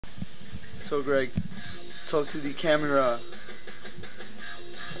So Greg, talk to the camera.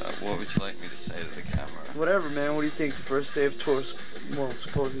 What would you like me to say to the camera? Whatever, man. What do you think? The first day of tour, well,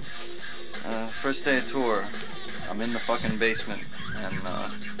 supposed. First day of tour. I'm in the fucking basement and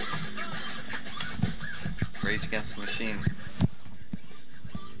Rage Against the Machine.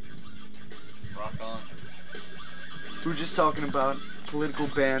 Rock on. We were just talking about political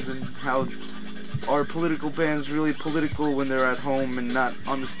bands and how are political bands really political when they're at home and not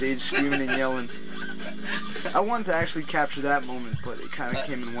on the stage screaming and yelling. I wanted to actually capture that moment, but it kind of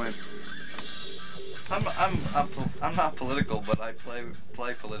came and went. I'm not political, but I play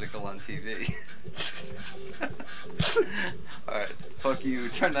political on TV. All right, fuck you.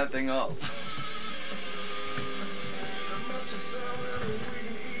 Turn that thing off.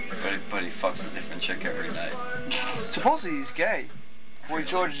 Everybody fucks a different chick every night. Supposedly he's gay. Boy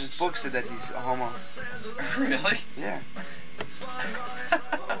George's book said that he's a homo. Really? Yeah.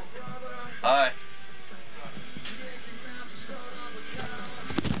 Hi.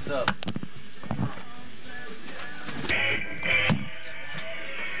 What's up?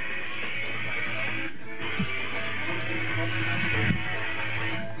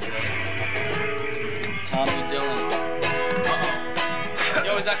 Tommy Dillon. Uh-oh.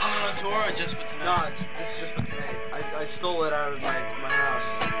 Yo, is that coming on tour or just for tonight? No, this is just for tonight. I stole it out of my house.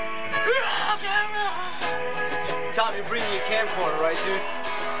 Tom, you're bringing your camcorder, right, dude?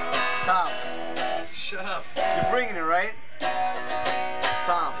 Tom. Shut up. You're bringing it, right?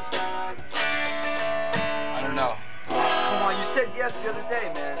 Tom. I don't know. Come on, you said yes the other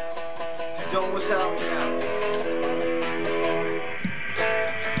day, man. Dude, don't miss out on me now.